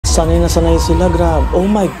Sanay na sanay sila, grab. Oh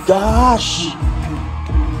my gosh!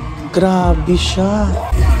 Grabe siya.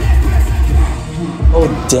 Oh,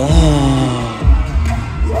 damn.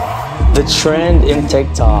 The trend in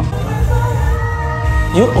TikTok.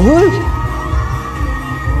 Uy!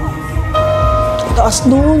 Taas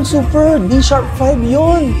nun, super. D-sharp 5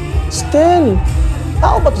 yun. Stel.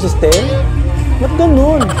 Tao ba ito sa Stel? Ba't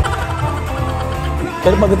ganun?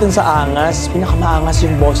 Pero pagdating sa angas, pinakamaangas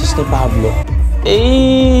yung boses ni Pablo.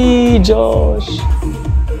 Hey, Josh!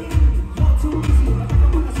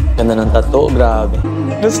 Ganda ng tattoo, grabe.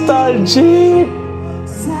 Nostalgic!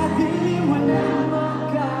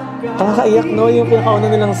 Nakakaiyak, no? Yung pinakauna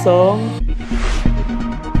nilang song.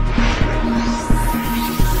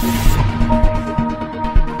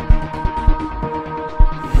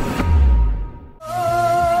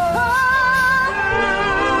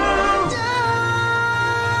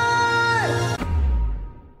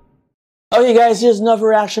 Okay guys, here's another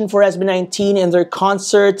reaction for SB19 in their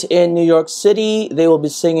concert in New York City. They will be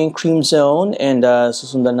singing CRIMZONE and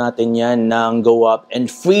susundan natin yan ng Go Up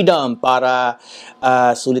and Freedom para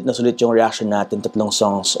sulit na sulit yung reaction natin. Tatlong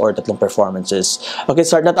songs or tatlong performances. Okay,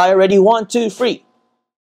 start na tayo. Ready? 1, 2, 3.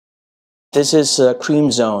 This is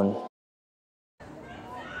CRIMZONE.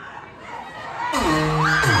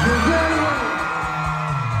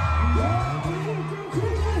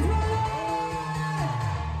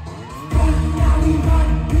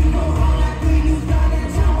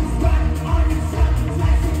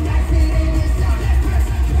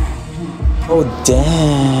 Oh,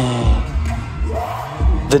 dang.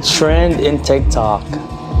 The trend in TikTok.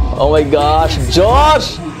 Oh my gosh.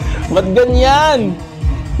 Josh! Ba't ganyan?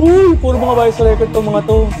 Uy, puro mga vice record itong mga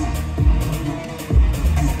to.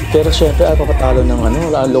 Pero syempre, ay papatalo ng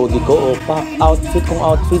Lodi ko. O, outfit kung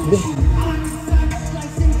outfit, be.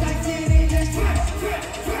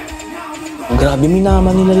 Grabe,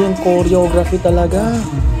 minaman nila yung choreography talaga.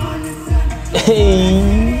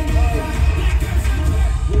 Hey!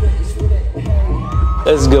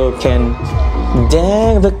 Let's go, Ken.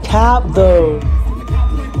 Dang, the cap though.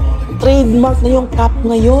 Trademark na yung cap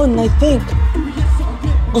ngayon, I think.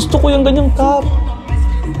 Gusto ko yung ganyang cap.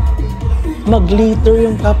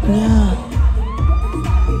 Mag-glitter yung cap niya.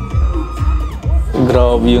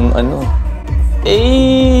 Grabe yung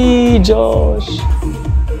Hey, Josh.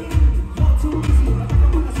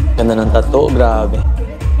 Ganda ng tattoo, grabe.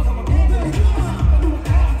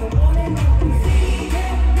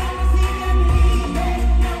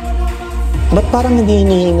 Ba't parang hindi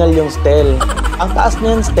hinihingal yung Stel? Ang taas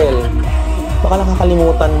na yan, Stel. Baka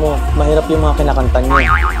nakakalimutan mo. Mahirap yung mga kinakanta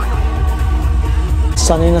niya.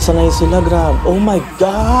 Sanay na sanay sila, grab. Oh my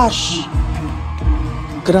gosh!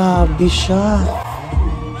 Grabe siya.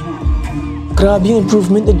 Grabe yung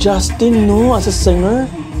improvement ni Justin, no? As a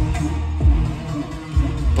singer.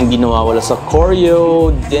 Ang ginawa wala sa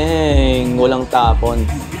choreo. Dang! Walang tapon.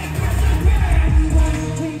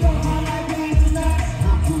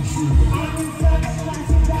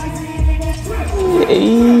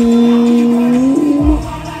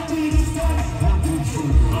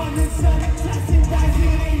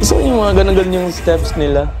 Gusto ko yung mga ganun-ganun yung steps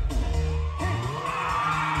nila.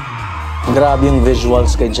 Grabe yung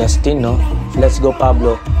visuals kay Justin, no? Let's go,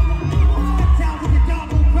 Pablo.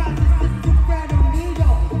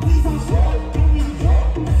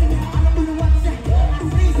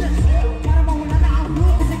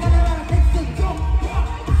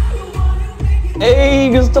 Hey,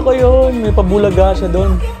 gusto ko yun. May pabulaga siya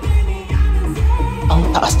doon. Ang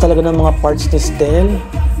taas talaga ng mga parts ni Stel.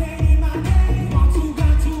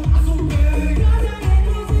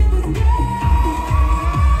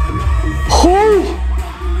 Hoy!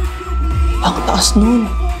 Ang taas nun.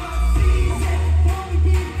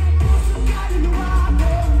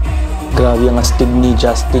 Grabe ang astig ni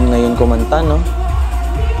Justin ngayon kumanta, no?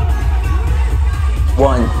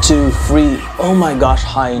 1, 2, 3. Oh my gosh,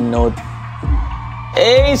 high note.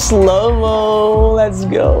 Hey, slow-mo! Let's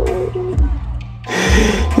go!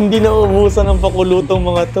 Hindi na ubusan ng pakulutong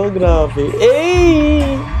mga to. Grabe.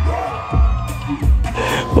 Hey!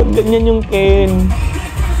 Ba't ganyan yung Ken?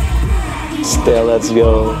 Still, let's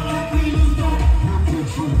go.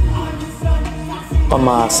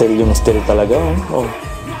 Pamasel yung still talaga. Oh.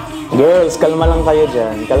 Girls, kalma lang kayo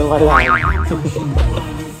dyan. Kalma lang.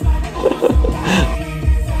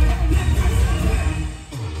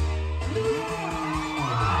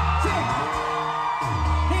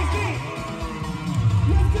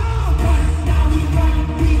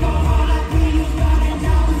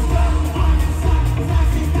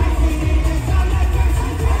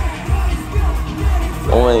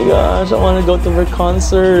 Oh my gosh, I want to go to her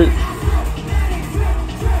concert.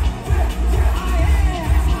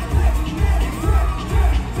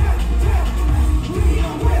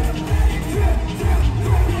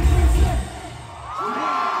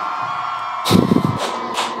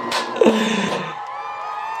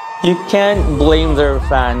 You can't blame their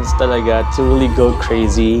fans talaga to really go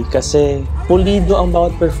crazy kasi pulido ang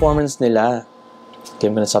bawat performance nila. Okay,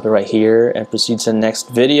 I'm gonna stop it right here and proceed to the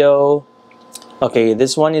next video. Okay,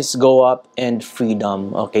 this one is Go Up and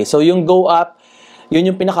Freedom. Okay, so yung Go Up, yun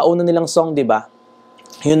yung pinakauna nilang song, di ba?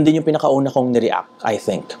 Yun din yung pinakauna kong nireact, I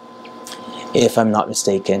think. If I'm not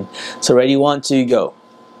mistaken. So ready, 1, 2, go.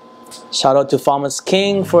 Shout out to Thomas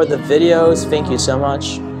King for the videos. Thank you so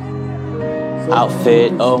much.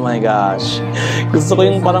 Outfit, oh my gosh. Gusto ko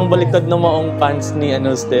yung parang baliktad na maong pants ni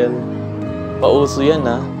Still. Pauso yan,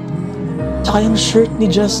 ha. Tsaka yung shirt ni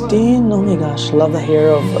Justin. Oh my gosh, love the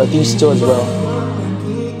hair of these two as well.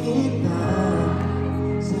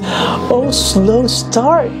 Oh, slow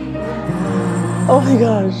start. Oh my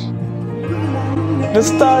gosh.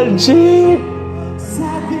 Nostalgic.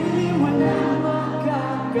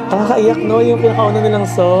 Nakakaiyak, no? Yung pinakauna nilang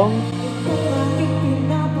song.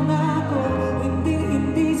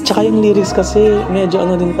 Tsaka yung lyrics kasi medyo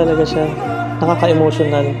ano din talaga siya.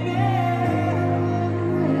 Nakaka-emotional.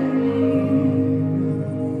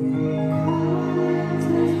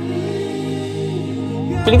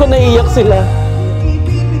 Feeling ko naiiyak sila.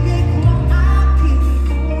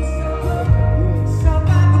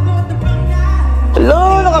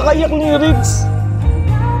 Hello! Nakakaiyak lyrics!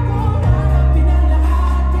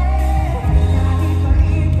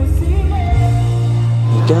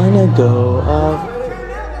 You're gonna go up.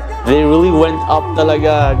 They really went up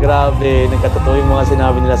talaga. Grabe. Nagkatotoo yung mga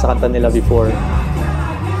sinabi nila sa kanta nila before.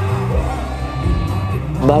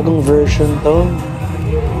 Bagong version to.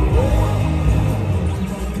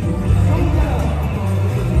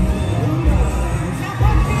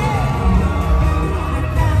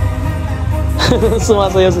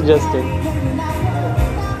 Sumasayaw si Justin.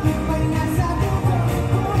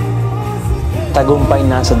 Tagumpay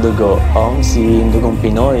nasa dugo. Si dugong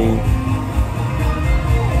Pinoy.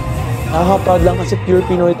 Nakaka-proud lang kasi pure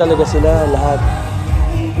Pinoy talaga sila lahat.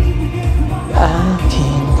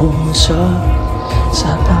 Aking puso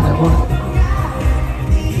sa pangawat.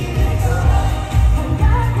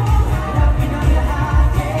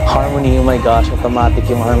 Harmony, oh my gosh, automatic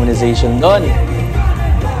yung harmonization doon.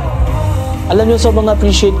 Alam niyo, sobrang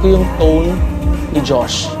na-appreciate ko yung tone ni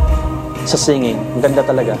Josh sa singing. Ang ganda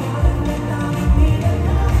talaga.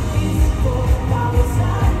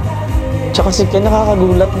 Tsaka si Ken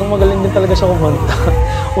nakakagulat nung magaling din talaga siya kumanta.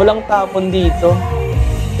 Walang tapon dito.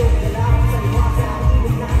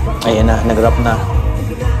 Ayan na, nag-rap na.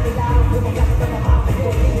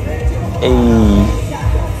 Ay.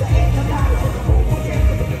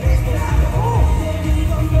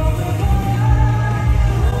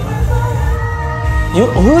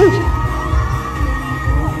 Uy!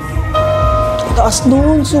 Taas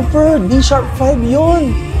nun, super! D-sharp 5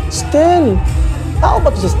 yun! Stel! Tao ba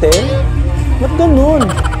ito sa Stel? Ba't ganun?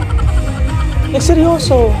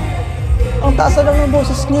 Seryoso. Ang taas na lang ng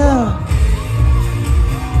boses niya.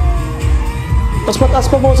 Mas mataas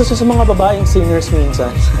pa boses siya sa mga babaeng singers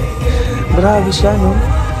minsan. Grabe siya, no?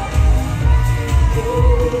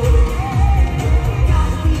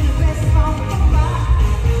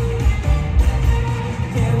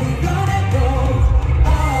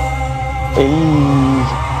 Hey.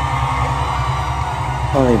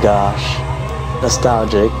 Oh my gosh.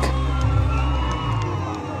 Nostalgic.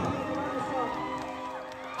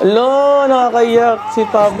 Hello, nakakaiyak si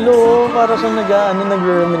Pablo. Para siyang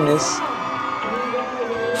nag-reminisce.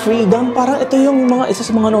 Freedom, parang ito yung isa sa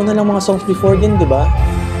mga nauna lang mga songs before din, di ba?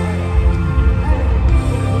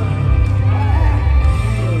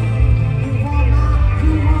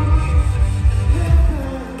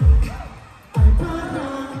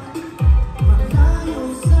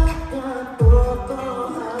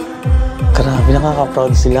 Grabe,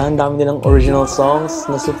 nakaka-proud sila. Ang dami nilang original songs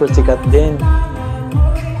na super sikat din.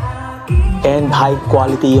 And high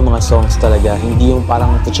quality yung mga songs talaga. Hindi yung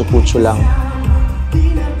parang tutsu-putsu lang.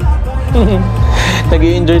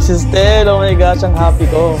 Nag-i-enjoy si Stel. Oh my gosh, ang happy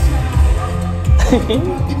ko.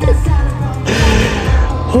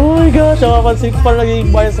 Oh my gosh, nakapansin ko parang naging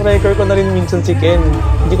bias record ko na rin minsan si Ken.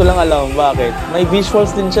 Hindi ko lang alam bakit. May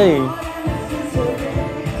visuals din siya eh.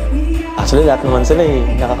 Actually, lahat naman sila eh.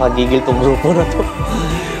 Nakakagigil tong grupo na to.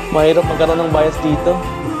 Mahirap magkaroon ng bias dito.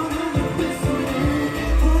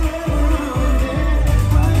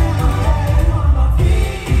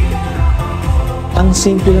 Ang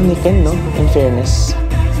simple lang ni Ken, no? In fairness.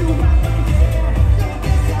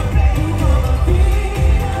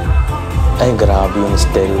 Ay, grabe yung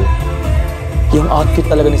Stel. Yung outfit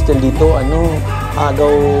talaga ni Stel dito,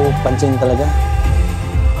 agaw pansin talaga.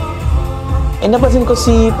 Eh, napansin ko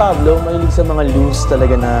si Pablo, mahilig sa mga loose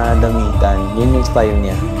talaga na damitan. Yun yung style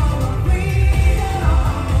niya.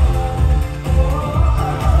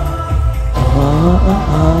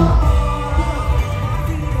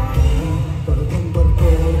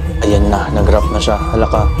 Ayan na, nag-rap na siya.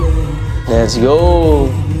 Halaka. Let's go!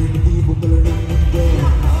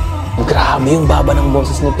 Grabe yung baba ng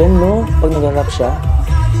boses ni Ken, no? Pag nag-rap siya.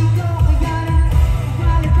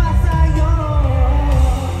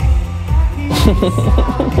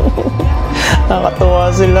 Nakakatuwa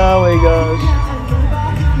sila, oh my gosh.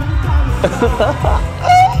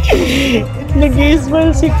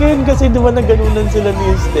 Nag-i-smile si Ken kasi di ba naganunan sila ni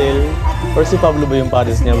Estelle? Or si Pablo ba yung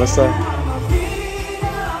pares niya? Basta.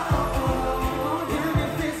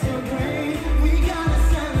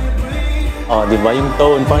 Oh, di ba yung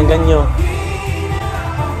tone? Pakinggan nyo.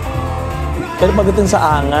 Pero pagdating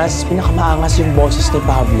sa angas, pinakamaangas yung boses ni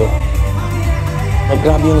Pablo.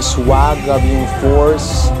 Grabe yung swag, grabe yung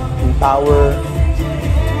force, yung power.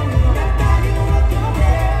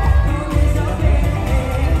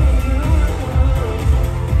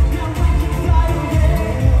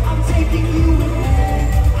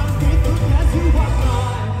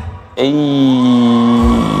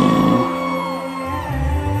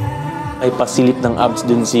 Ay pasilip ng abs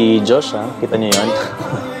dun si Josh, ha? Kita niyo yun?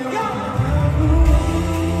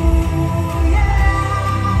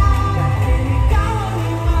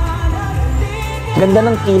 Ganda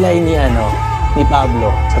ng kilay ni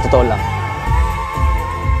Pablo, sa totoo lang.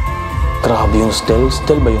 Grabe yung Estelle.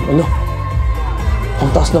 Estelle ba yun? Ano? Ang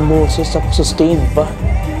taas ng boses, tapos sustained pa.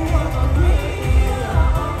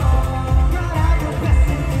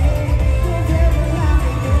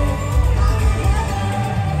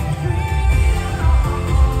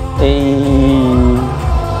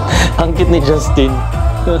 Ang cute ni Justin.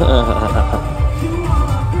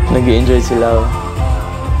 Nag-i-enjoy sila.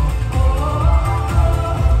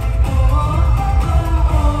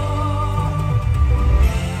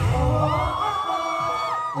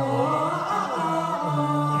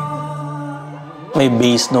 May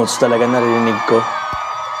bass notes talaga narinig ko.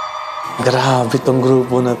 Grabe tong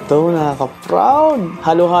grupo na to. Nakaka-proud.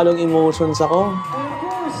 Halo-halong emotions ako.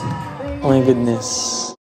 Oh my goodness.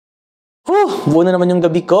 Buo na naman yung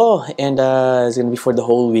gabi ko. And it's gonna be for the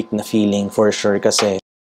whole week na feeling for sure kasi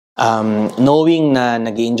knowing na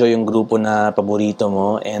nag-i-enjoy yung grupo na paborito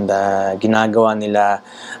mo and ginagawa nila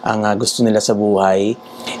ang gusto nila sa buhay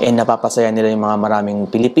and napapasaya nila yung mga maraming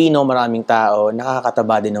Pilipino, maraming tao,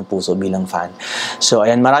 nakakataba din ng puso bilang fan. So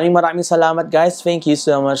ayan, maraming salamat guys. Thank you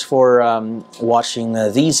so much for watching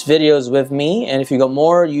these videos with me, and if you got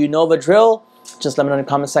more, you know the drill. Just let me know in the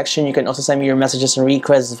comment section. You can also send me your messages and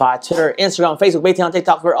requests via Twitter, Instagram, Facebook, Patreon,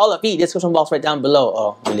 TikTok, for all of the description box right down below.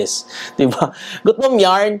 Oh, bilis. Diba? Good mom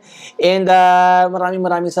yarn. And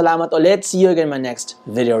maraming salamat ulit. See you again in my next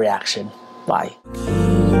video reaction. Bye.